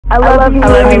I love you,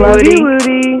 Woody.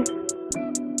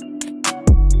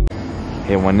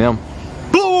 Hit one of them.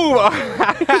 Boom!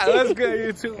 What's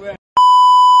good, YouTube, man?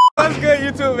 What's good,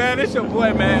 YouTube, man? It's your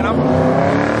boy, man. I'm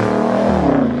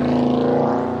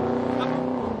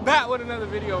back with another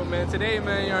video, man. Today,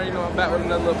 man, you already know I'm back with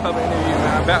another little public interview,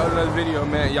 man. I'm back with another video,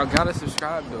 man. Y'all gotta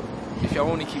subscribe, though. If y'all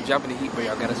want to keep dropping the heat, but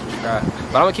y'all gotta subscribe.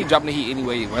 But I'm gonna keep dropping the heat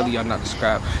anyway, whether y'all not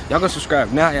subscribed. Y'all gonna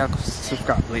subscribe now, y'all gonna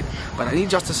subscribe later. But I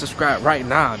need y'all to subscribe right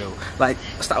now, though. Like,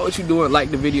 stop what you doing,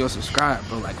 like the video, subscribe,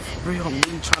 bro. Like, for real, I'm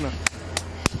really trying to.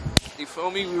 You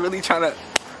feel me? We really trying to.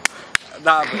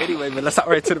 Nah, but anyway, man, let's hop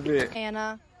right to the bed.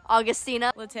 Anna,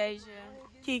 Augustina, Latasia,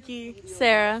 Kiki,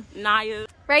 Sarah, Naya,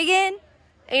 Reagan,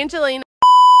 Angelina.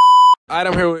 Alright,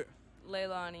 I'm here with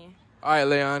Leilani. Alright,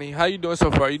 Leilani. How you doing so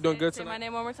far? You doing good Say tonight? my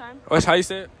name one more time. What's how you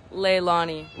say it?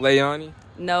 Leilani. Leilani?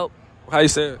 Nope. How you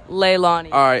say it?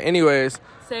 Leilani. Alright, anyways.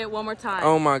 Say it one more time.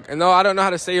 Oh my, no, I don't know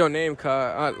how to say your name, cuz.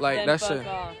 Like, Then that fuck shit.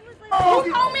 off.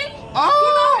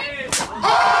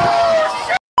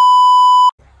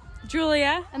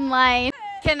 Julia. and Lane,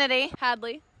 Kennedy,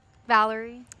 Hadley.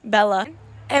 Valerie, Bella.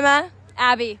 Emma.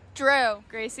 Abby, Drew.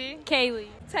 Gracie. Kaylee.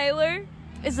 Taylor.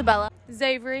 Isabella,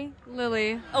 Xavery.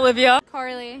 Lily. Olivia.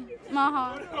 Carly,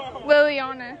 Maha,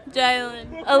 Liliana.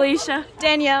 Jalen. Alicia.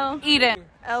 Danielle, Eden.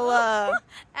 Ella.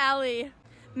 Allie,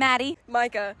 Maddie,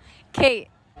 Micah. Kate,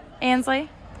 Ansley,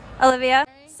 Olivia,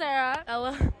 Sarah.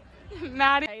 Ella.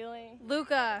 Maddie.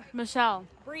 Luca, Michelle.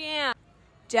 Brianne.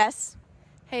 Jess,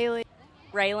 Haley,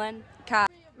 Raylan. Kai,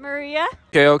 Maria.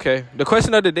 Okay. The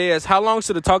question of the day is, how long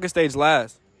should the talking stage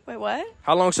last? Wait, what?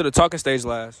 How long should the talking stage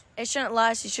last? It shouldn't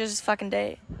last. You should just fucking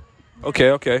date.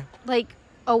 Okay. like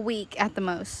a week at the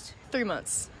most. 3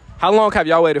 months. How long have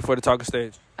y'all waited for the talking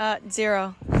stage?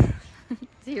 0.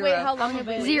 0. Wait, how long have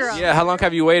we 0. Yeah, how long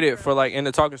have you waited for, like, in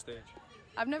the talking stage?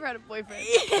 I've never had a boyfriend.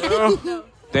 No.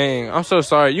 Dang, I'm so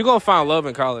sorry. You gonna find love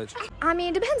in college. I mean,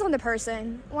 it depends on the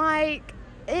person. Like,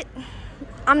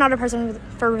 I'm not a person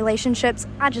for relationships.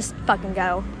 I just fucking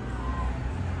go.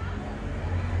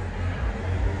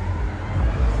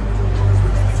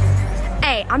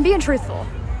 Hey, I'm being truthful.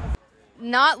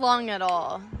 Not long at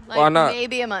all. Like, Why not?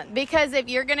 Maybe a month. Because if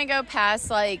you're gonna go past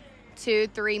like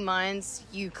 2-3 months,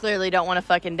 you clearly don't want to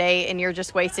fucking date, and you're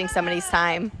just wasting somebody's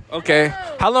time. Okay.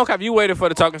 How long have you waited for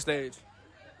the talking stage?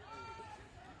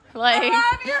 Like,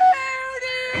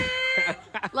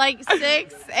 like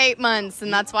 6-8 months,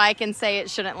 and that's why I can say it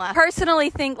shouldn't last. Personally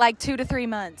think like 2 to 3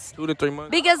 months. 2 to 3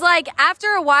 months? Because like after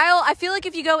a while, I feel like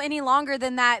if you go any longer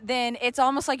than that, then it's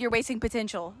almost like you're wasting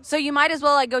potential. So you might as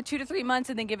well like go 2 to 3 months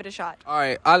and then give it a shot. All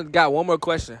right, I got one more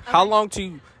question. Okay. How long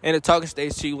in the talking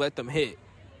stage till you let them hit?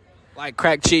 Like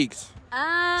crack cheeks,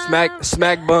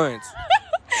 smack buns.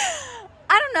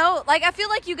 I don't know. Like I feel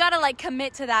like you gotta like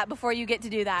commit to that before you get to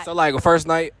do that. So like a first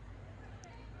night.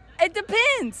 It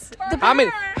depends. How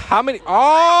many?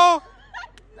 Oh.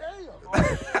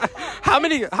 How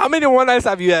many one nights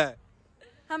have you had?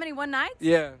 How many one nights?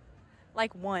 Yeah.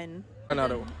 Like one.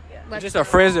 Another one. Yeah. Just a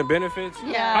friends and benefits?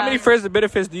 Yeah. How many friends and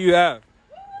benefits do you have?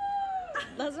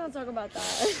 Let's not talk about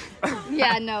that.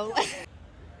 Yeah, no.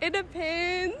 It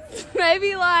depends.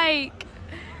 Maybe like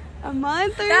a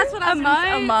month or That's what I was a gonna month.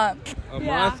 say. A month. A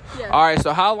month? Yeah. All right,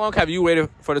 so how long have you waited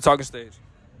for the talking stage?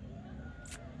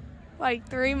 Like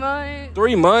 3 months.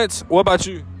 3 months? What about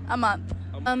you? A month.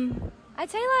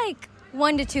 I'd say like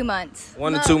 1 to 2 months.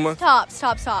 1 to 2 months?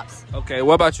 Tops. Okay,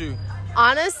 what about you?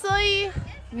 Honestly,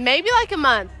 maybe like a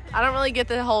month. I don't really get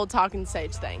the whole talking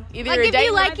stage thing. Either Like you're if dating,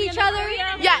 you like each other.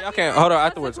 yeah. Y'all can't, hold on,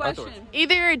 afterwards.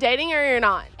 Either you're dating or you're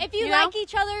not. If you You like know?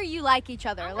 each other, you like each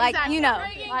other. Like, you know.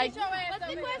 Like,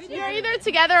 you're either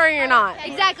together or you're not.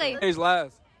 Exactly. Stage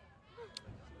last.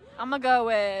 I'm gonna go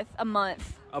with a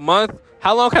month. A month?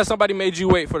 How long has somebody made you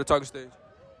wait for the talking stage?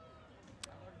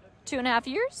 2.5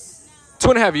 years?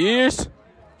 2.5 years?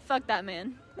 Fuck that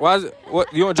man. Why is it?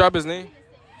 What? You want to drop his name?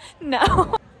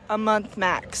 No. A month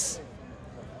max.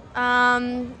 I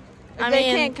they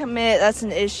can't commit, that's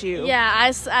an issue. Yeah,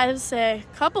 I say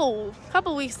couple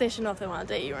weeks they should know if they want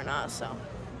to date you or not. So,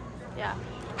 yeah.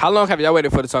 How long have y'all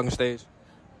waited for the talking stage?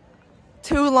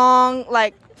 Too long,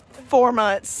 like 4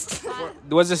 months.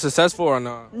 Was it successful or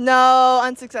not? No,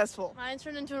 unsuccessful. Mine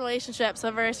turned into a relationship, so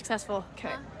very successful.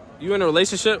 Okay. You in a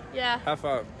relationship? Yeah. High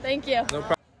five. Thank you. No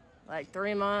problem. Like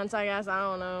 3 months, I guess. I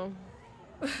don't know.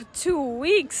 2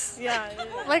 weeks. Yeah.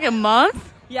 Like a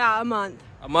month? Yeah, a month.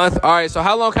 A month? All right, so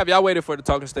how long have y'all waited for the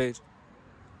talking stage?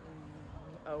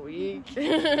 A week.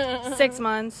 6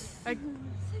 months.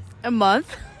 A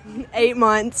month? 8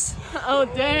 months. Oh,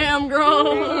 damn, girl.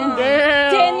 Damn.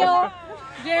 Daniel.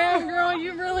 Damn, girl,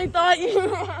 you really thought you...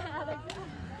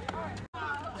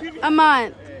 A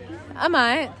month. I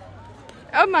might.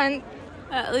 A month.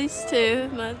 At least 2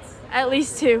 months. At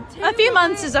least 2. A few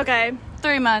months is okay.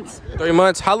 3 months. 3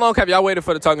 months. How long have y'all waited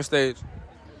for the talking stage?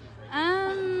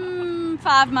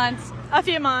 5 months. A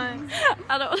few months.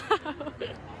 I don't know.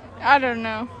 I don't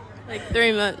know. Like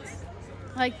 3 months.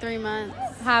 Like 3 months.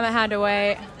 Haven't had to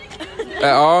wait.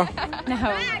 At all?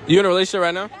 No. You in a relationship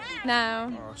right now?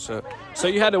 No. Oh, shit. So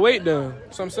you had to wait then.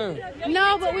 That's what I'm saying.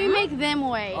 No, but we make them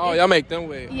wait. Oh, y'all make them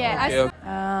wait. Yeah. Okay.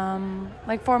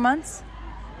 Like 4 months?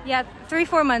 Yeah,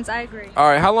 3-4 months. I agree. All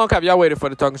right. How long have y'all waited for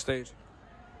the talking stage?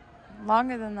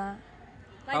 Longer than that.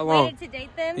 Like How long? waited to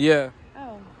date them? Yeah.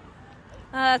 Oh.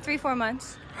 3-4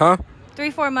 months. Huh?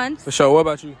 3-4 months. For sure. What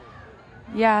about you?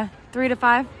 Yeah, 3 to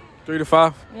 5. 3 to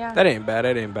 5? Yeah. That ain't bad.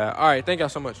 That ain't bad. All right. Thank y'all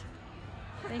so much.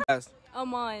 A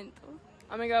month.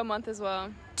 I'm gonna go a month as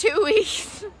well. 2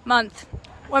 weeks. Month.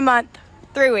 1 month.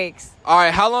 3 weeks. All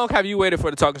right. How long have you waited for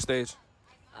the talking stage?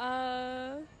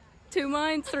 2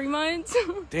 months, 3 months.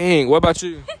 Dang. What about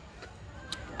you?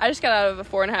 I just got out of a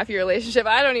 4.5-year relationship.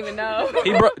 I don't even know.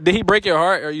 Did he break your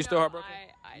heart? Or are you still heartbroken?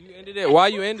 You ended it. Why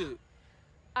you ended it?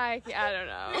 I don't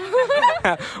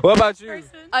know. What about you?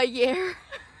 A year.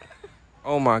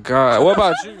 Oh my God. What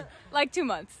about you? Like 2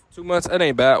 months. 2 months? That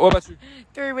ain't bad. What about you?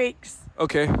 3 weeks.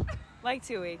 Okay. Like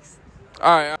 2 weeks.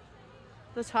 All right.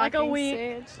 Like a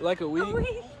week. Like a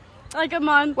week? Like a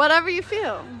month. Whatever you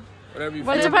feel. Whatever you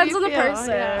But it feel. depends on the feel, person.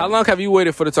 yeah. How long have you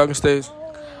waited for the talking stage?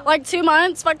 Like 2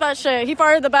 months. Fuck that shit. He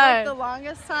farted the bed. The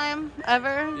longest time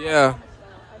ever. Yeah.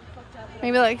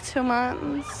 Maybe like 2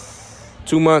 months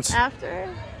 2 months. after.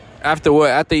 After what?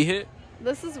 After he hit?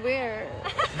 This is weird.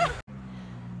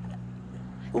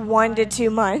 1 to 2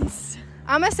 months.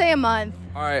 I'm gonna say a month.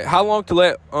 All right. How long to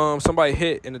let somebody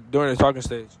hit during the talking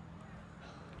stage?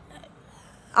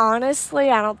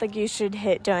 Honestly, I don't think you should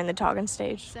hit during the talking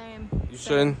stage. Same. You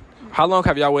shouldn't. How long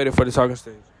have y'all waited for the talking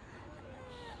stage?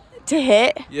 To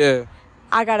hit, Yeah.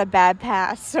 I got a bad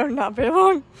pass, so not very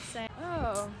long.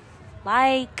 Oh.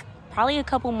 Like probably a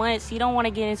couple months. You don't want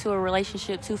to get into a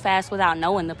relationship too fast without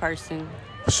knowing the person.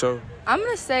 For sure. I'm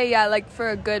gonna say yeah, like for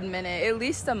a good minute, at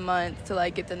least a month to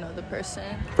like get to know the person.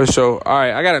 For sure. All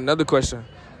right. I got another question.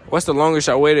 What's the longest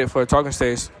y'all waited for a talking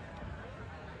stage?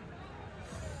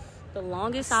 The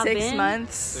longest I've 6 been.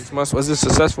 months. 6 months. Was it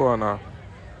successful or not?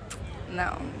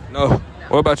 No. No.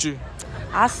 What about you?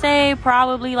 I say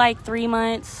probably like 3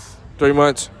 months. 3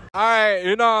 months. All right,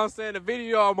 you know what I'm saying? The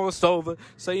video almost over.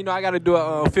 So, you know, I got to do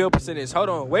a field percentage. Hold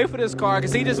on. Wait for this car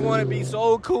because he just want to be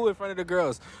so cool in front of the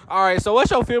girls. All right, so what's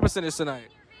your field percentage tonight?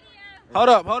 Hold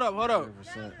up. 0%.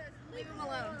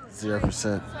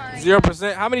 0%.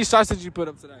 0%. How many shots did you put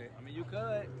up tonight? I mean, you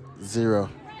could. 0.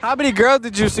 How many girls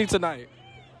did you see tonight?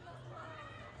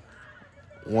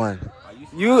 1.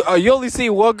 You only see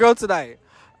one girl tonight.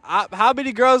 How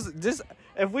many girls? Just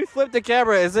if we flip the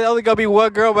camera, is it only going to be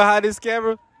one girl behind this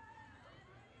camera?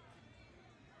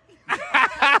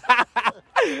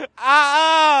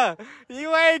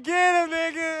 You ain't get him,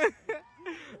 nigga.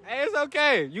 Hey, it's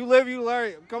okay. You live, you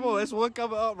learn. Come on, it's one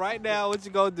coming up right now. What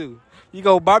you gonna do? You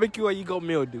go barbecue or you go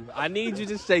meal do? I need you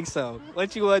to shake some.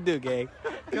 What you wanna do, gang?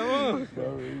 Come on.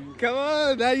 Come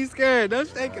on. Now you scared. Don't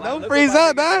shake it. Don't freeze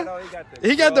up, man.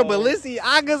 He got the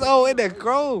Balenciagas in the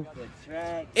chrome.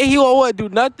 And he won't want to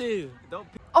do nothing.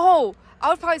 Oh, I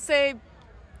would probably say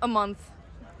a month.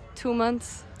 2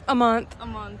 months. A month.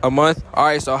 A month? All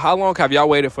right, so how long have y'all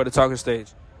waited for the talking stage?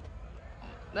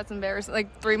 That's embarrassing.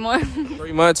 Like 3 months.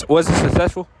 3 months. Was it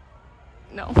successful?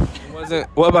 No. It wasn't.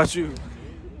 What about you?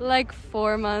 Like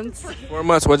 4 months. 4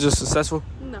 months. Was it successful?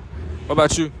 No. What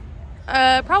about you?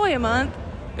 Probably a month.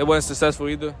 It wasn't successful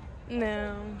either?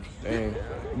 No. Dang.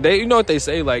 You know what they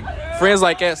say, like, friends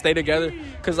like that stay together?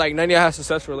 Because, like, none of y'all have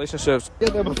successful relationships.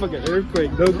 Get that motherfucking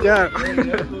earthquake, no cap.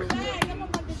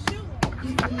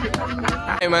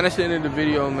 Hey, man, that's the end of the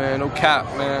video, man. No cap,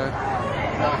 man.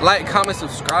 Like, comment,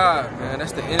 subscribe, man.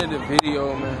 That's the end of the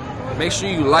video, man. Make sure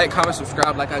you like, comment,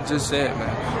 subscribe like I just said,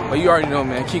 man. But you already know,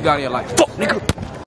 man. Keep God in your life. Fuck, nigga.